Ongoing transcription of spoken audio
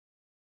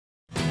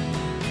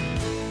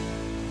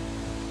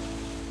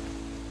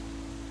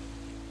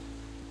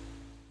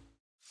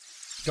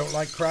Don't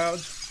like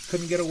crowds?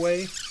 Couldn't get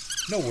away?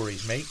 No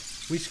worries, mate.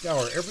 We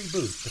scour every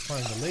booth to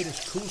find the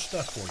latest cool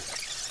stuff for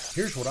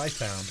you. Here's what I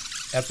found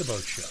at the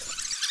boat show.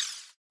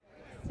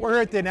 We're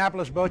here at the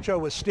Annapolis Boat Show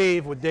with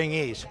Steve with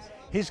Dinghies.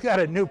 He's got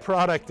a new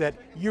product that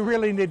you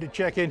really need to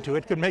check into.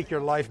 It could make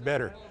your life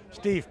better.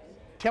 Steve,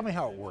 tell me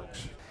how it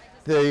works.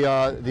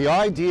 The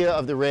idea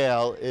of the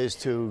rail is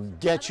to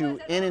get you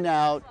in and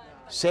out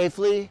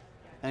safely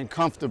and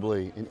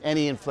comfortably in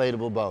any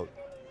inflatable boat.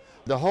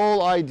 The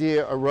whole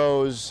idea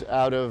arose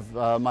out of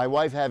my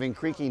wife having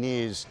creaky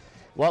knees.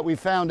 What we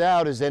found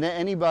out is that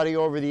anybody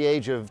over the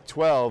age of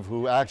 12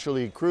 who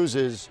actually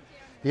cruises,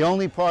 the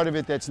only part of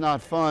it that's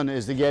not fun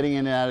is the getting in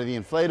and out of the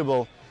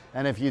inflatable.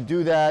 And if you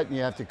do that,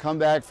 you have to come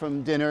back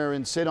from dinner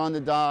and sit on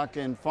the dock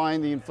and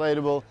find the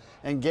inflatable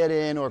and get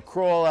in or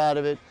crawl out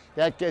of it,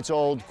 that gets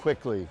old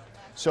quickly.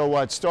 So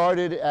what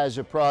started as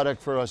a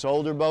product for us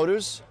older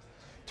boaters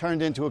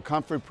turned into a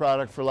comfort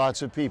product for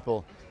lots of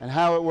people. And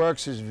how it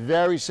works is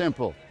very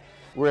simple.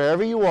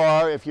 Wherever you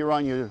are, if you're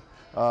on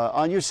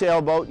your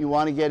sailboat, you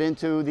want to get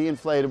into the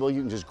inflatable,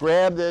 you can just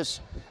grab this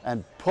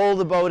and pull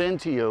the boat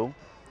into you,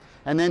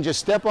 and then just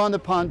step on the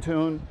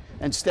pontoon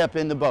and step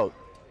in the boat.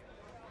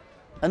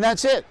 And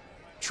that's it.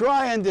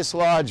 Try and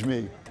dislodge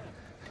me.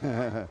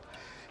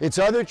 Its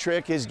other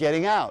trick is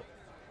getting out.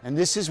 And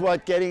this is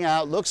what getting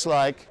out looks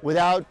like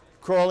without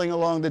crawling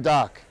along the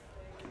dock.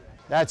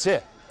 That's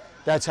it.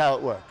 That's how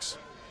it works.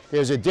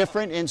 There's a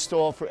different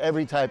install for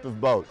every type of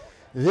boat.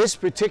 This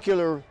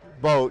particular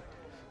boat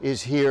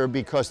is here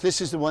because this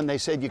is the one they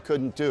said you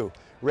couldn't do.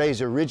 Raise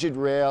a rigid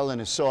rail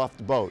in a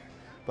soft boat.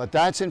 But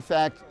that's in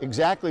fact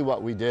exactly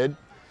what we did.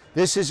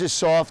 This is a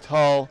soft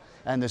hull,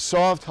 and the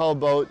soft hull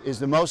boat is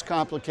the most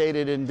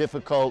complicated and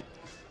difficult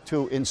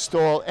to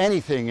install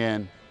anything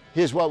in.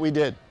 Here's what we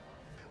did.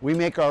 We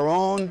make our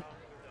own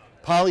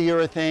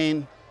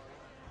polyurethane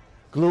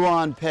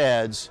glue-on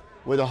pads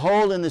with a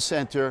hole in the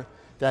center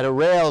that a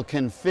rail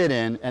can fit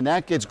in, and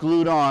that gets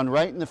glued on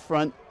right in the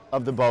front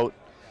of the boat.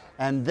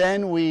 And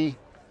then we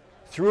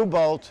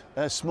through-bolt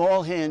a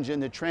small hinge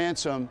in the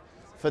transom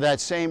for that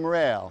same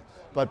rail.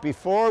 But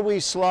before we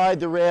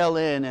slide the rail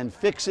in and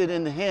fix it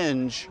in the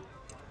hinge,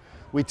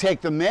 we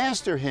take the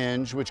master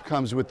hinge, which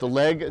comes with the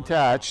leg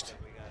attached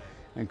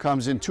and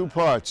comes in two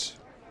parts,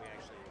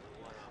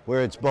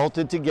 where it's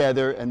bolted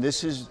together, and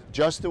this is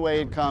just the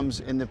way it comes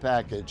in the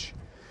package.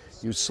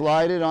 You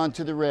slide it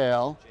onto the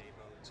rail,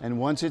 and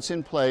once it's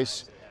in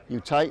place, you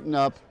tighten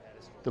up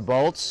the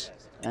bolts,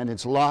 and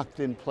it's locked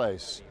in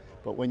place.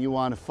 But when you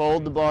want to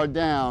fold the bar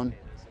down,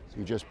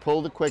 you just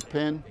pull the quick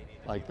pin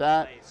like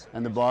that,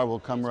 and the bar will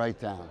come right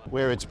down.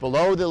 Where it's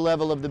below the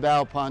level of the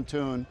bow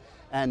pontoon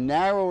and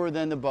narrower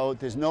than the boat,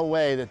 there's no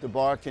way that the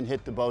bar can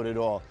hit the boat at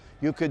all.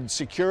 You could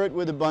secure it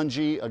with a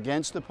bungee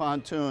against the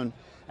pontoon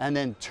and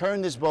then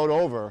turn this boat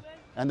over,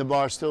 and the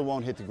bar still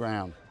won't hit the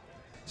ground.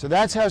 So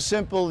that's how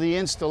simple the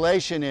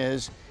installation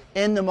is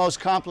in the most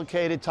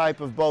complicated type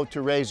of boat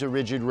to raise a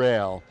rigid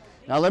rail.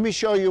 Now let me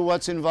show you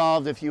what's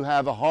involved if you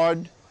have a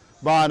hard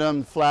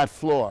bottom, flat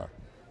floor.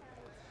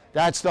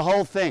 That's the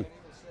whole thing.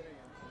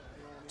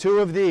 Two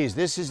of these.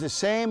 This is the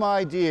same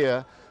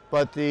idea,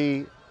 but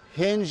the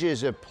hinge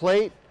is a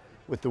plate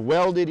with the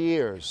welded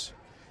ears.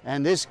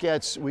 And this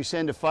we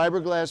send a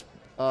fiberglass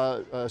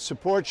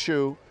support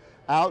shoe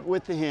out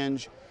with the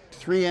hinge.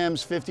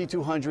 3M's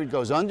 5200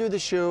 goes under the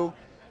shoe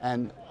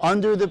and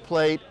under the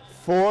plate,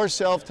 4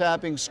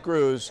 self-tapping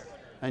screws,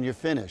 and you're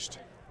finished.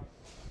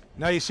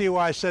 Now you see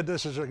why I said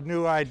this is a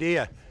new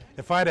idea.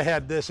 If I'd have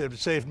had this, it would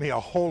save me a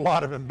whole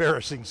lot of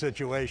embarrassing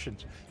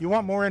situations. You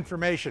want more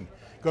information?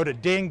 Go to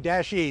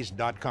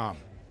ding-ease.com.